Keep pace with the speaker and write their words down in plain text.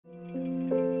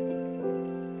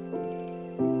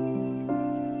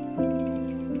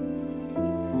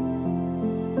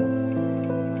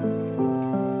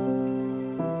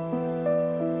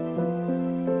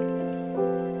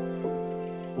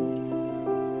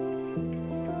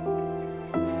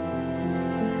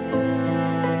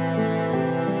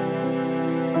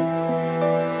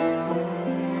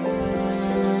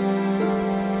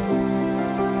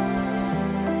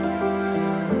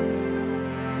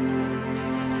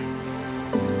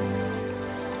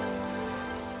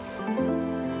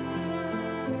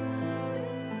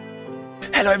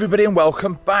Hello everybody and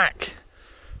welcome back.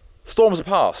 Storms are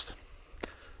past.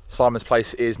 Simon's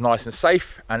place is nice and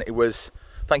safe, and it was,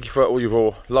 thank you for all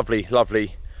your lovely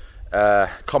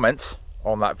comments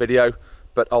on that video,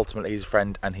 but ultimately he's a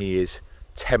friend and he is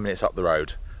 10 minutes up the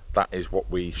road. That is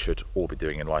what we should all be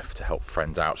doing in life, to help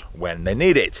friends out when they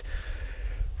need it.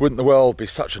 Wouldn't the world be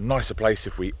such a nicer place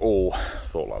if we all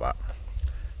thought like that?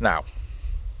 Now,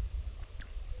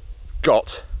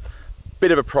 got a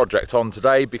bit of a project on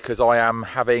today because I am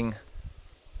having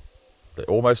the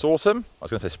almost autumn. I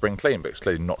was going to say spring clean, but it's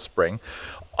clearly not spring.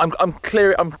 I'm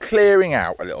clearing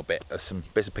out a little bit of some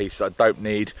bits and pieces I don't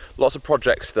need. Lots of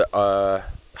projects that are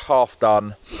half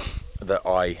done that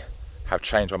I have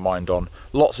changed my mind on.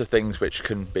 Lots of things which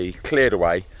can be cleared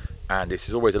away, and this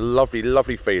is always a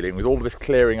lovely feeling with all of this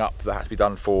clearing up that has to be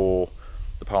done for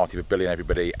the party for Billy and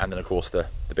everybody, and then of course the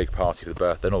big party for the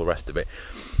birthday and all the rest of it.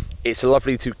 It's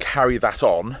lovely to carry that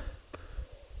on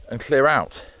and clear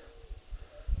out.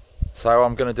 So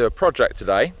I'm going to do a project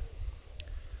today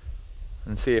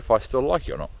and see if I still like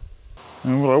it or not.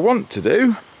 And what I want to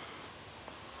do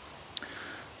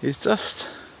is just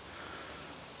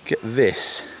get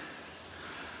this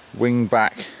wing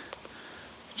back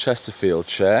Chesterfield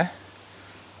chair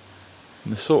in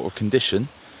the sort of condition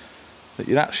that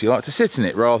you'd actually like to sit in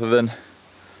it rather than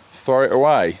throw it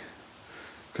away,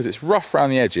 because it's rough around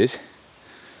the edges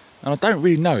and I don't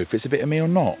really know if it's a bit of me or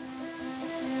not.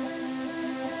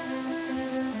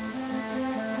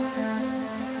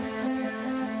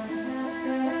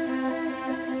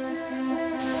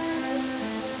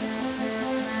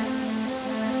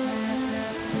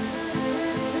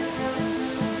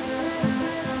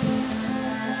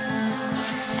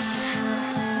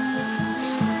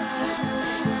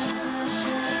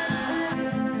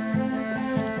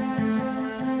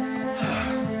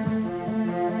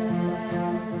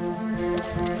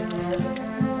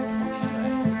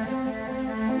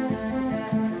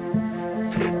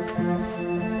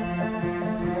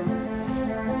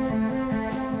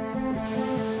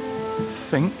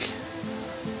 I think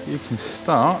you can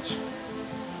start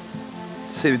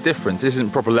to see the difference. This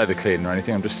isn't proper leather cleaning or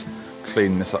anything, I'm just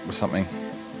cleaning this up with something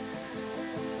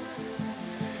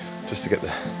just to get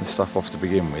the stuff off to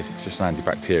begin with. It's just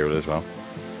antibacterial as well.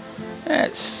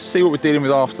 Let's see what we're dealing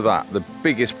with after that. The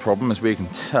biggest problem, as we can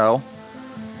tell,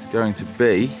 is going to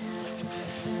be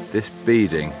this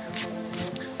beading.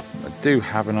 I do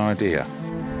have an idea.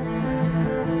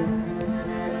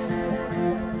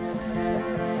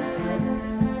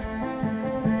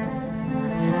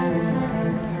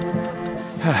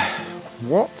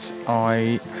 What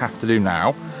I have to do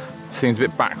now seems a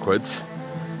bit backwards,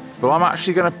 but I'm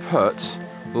actually going to put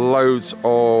loads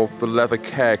of the leather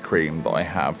care cream that I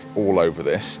have all over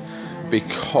this,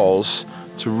 because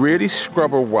to really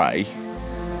scrub away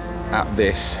at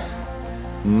this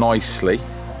nicely,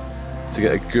 to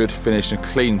get a good finish and a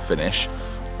clean finish,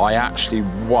 I actually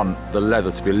want the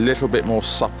leather to be a little bit more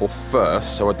supple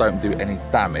first so I don't do any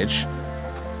damage.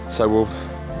 So we'll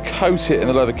coat it in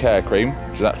the leather care cream,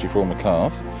 which is actually for my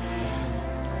cars.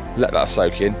 Let that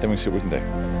soak in, then we'll see what we can do.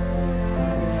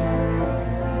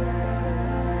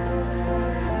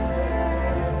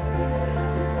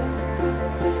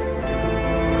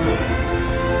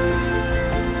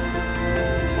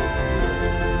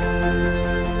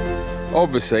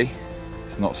 Obviously,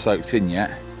 it's not soaked in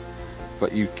yet,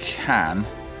 but you can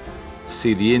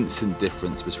see the instant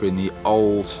difference between the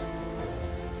old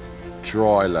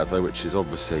dry leather, which is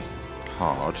obviously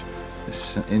hard.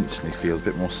 This instantly feels a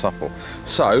bit more supple.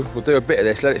 So we'll do a bit of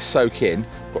this, let it soak in.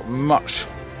 Got much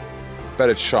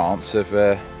better chance of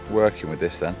working with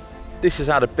this then. This has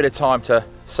had a bit of time to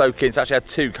soak in. It's actually had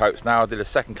 2 coats now. I did a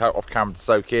second coat off camera to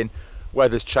soak in.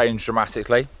 Weather's changed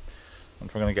dramatically. I'm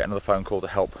going to get another phone call to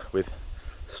help with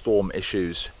storm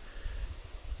issues.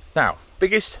 Now,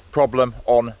 biggest problem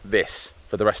on this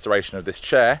for the restoration of this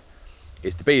chair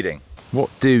is the beading. What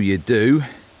do you do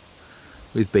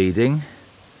with beading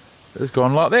that's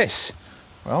gone like this?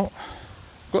 Well,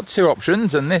 I've got 2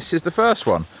 options and this is the first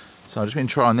one. So I've just been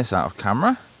trying this out of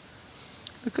camera.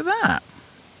 Look at that.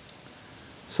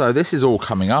 So this is all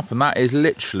coming up, and that is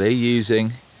literally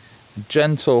using a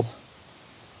gentle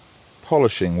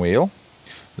polishing wheel,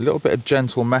 a little bit of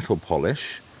gentle metal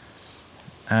polish,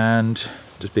 and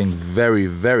just being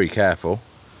very careful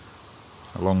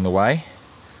along the way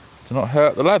to not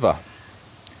hurt the leather.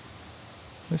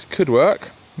 This could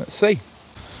work. Let's see.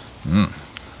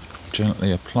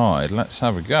 Gently applied. Let's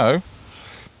have a go.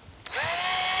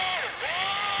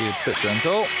 Be a bit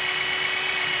gentle.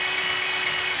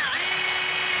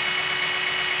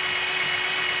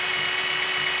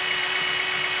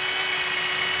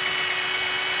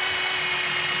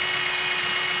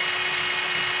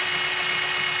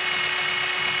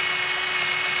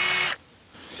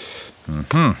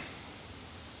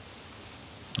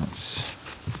 That's...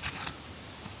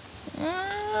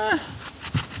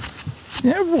 you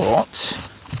know what?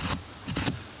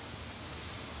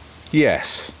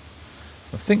 Yes.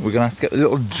 I think we're going to have to get the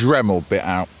little Dremel bit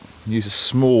out. Use a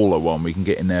smaller one, we can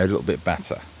get in there a little bit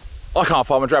better. I can't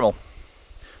find my Dremel,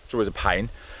 which is always a pain.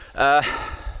 So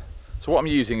what I'm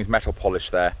using is metal polish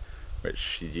there,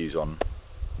 which you use on,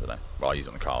 I don't know, well, I use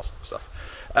on the cars and stuff.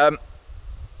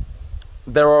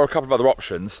 There are a couple of other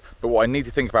options, but what I need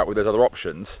to think about with those other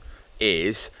options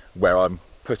is where I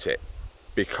put it.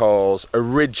 Because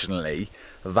originally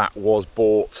that was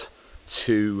bought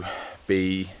to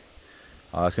be,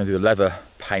 I was going to do the leather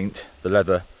paint, the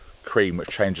leather cream, which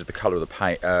changes the colour of the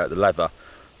paint, the leather,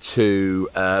 to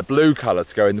blue colour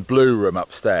to go in the blue room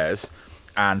upstairs.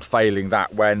 And failing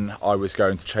that, when I was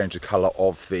going to change the colour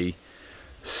of the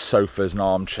sofas and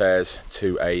armchairs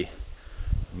to a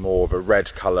more of a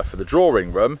red colour for the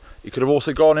drawing room, you could have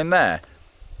also gone in there.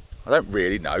 I don't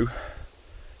really know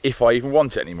if I even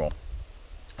want it anymore.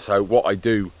 So what I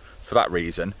do for that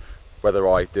reason, whether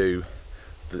I do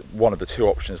one of the two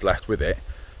options left with it,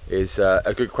 is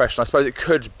a good question. I suppose it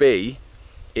could be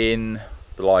in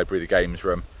the library, the games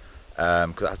room,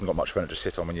 because it hasn't got much furniture to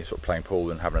sit on when you're sort of playing pool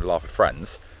and having a laugh with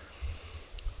friends.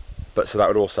 But so that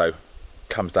would also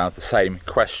comes down to the same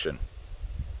question.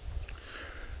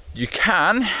 We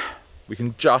can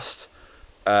just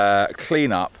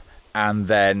clean up and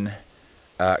then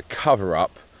cover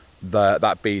up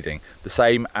that beading, the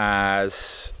same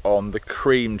as on the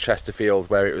cream Chesterfield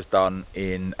where it was done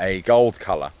in a gold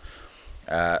colour.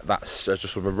 That's just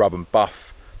sort of a rub and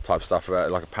buff type stuff,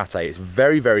 like a pate. It's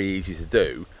very, very easy to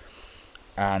do,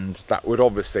 and that would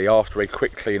obviously, after a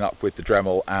quick clean up with the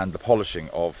Dremel and the polishing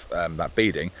of that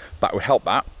beading, that would help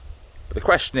that. But the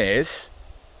question is,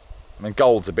 I mean,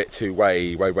 gold's a bit too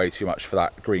way too much for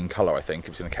that green colour, I think,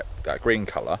 if it's going to keep that green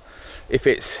colour. If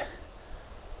it's,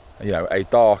 you know, a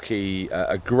darky,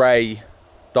 a grey,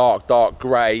 dark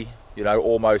grey, you know,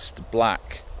 almost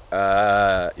black,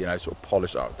 you know, sort of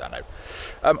polished, I don't know.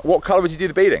 What colour would you do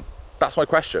the beading? That's my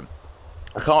question.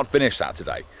 I can't finish that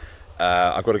today.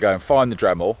 I've got to go and find the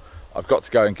Dremel. I've got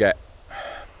to go and get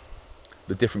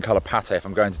the different colour pate if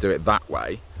I'm going to do it that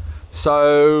way.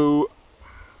 So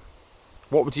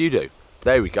what would you do?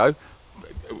 There we go.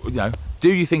 You know,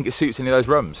 do you think it suits any of those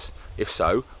rooms? If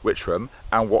so, which room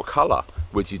and what colour?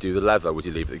 Would you do the leather? Would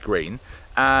you leave it the green?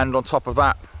 And on top of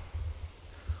that,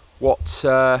 what,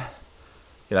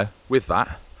 you know, with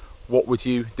that, what would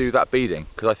you do that beading?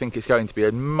 Because I think it's going to be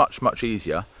a much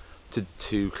easier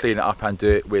to clean it up and do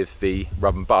it with the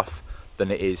rub and buff than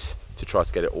it is to try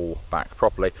to get it all back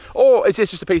properly. Or is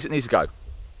this just a piece that needs to go?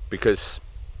 Because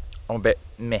I'm a bit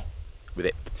meh with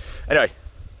it. Anyway,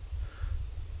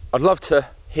 I'd love to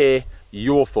hear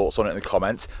your thoughts on it in the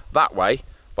comments. That way,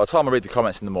 by the time I read the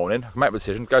comments in the morning, I can make my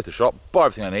decision, go to the shop, buy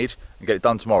everything I need, and get it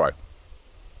done tomorrow,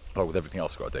 along with everything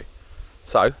else I've got to do.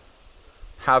 So,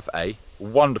 have a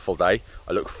wonderful day.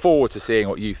 I look forward to seeing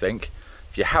what you think.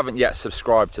 If you haven't yet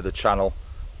subscribed to the channel,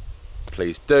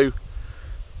 please do.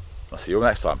 I'll see you all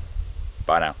next time.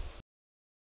 Bye now.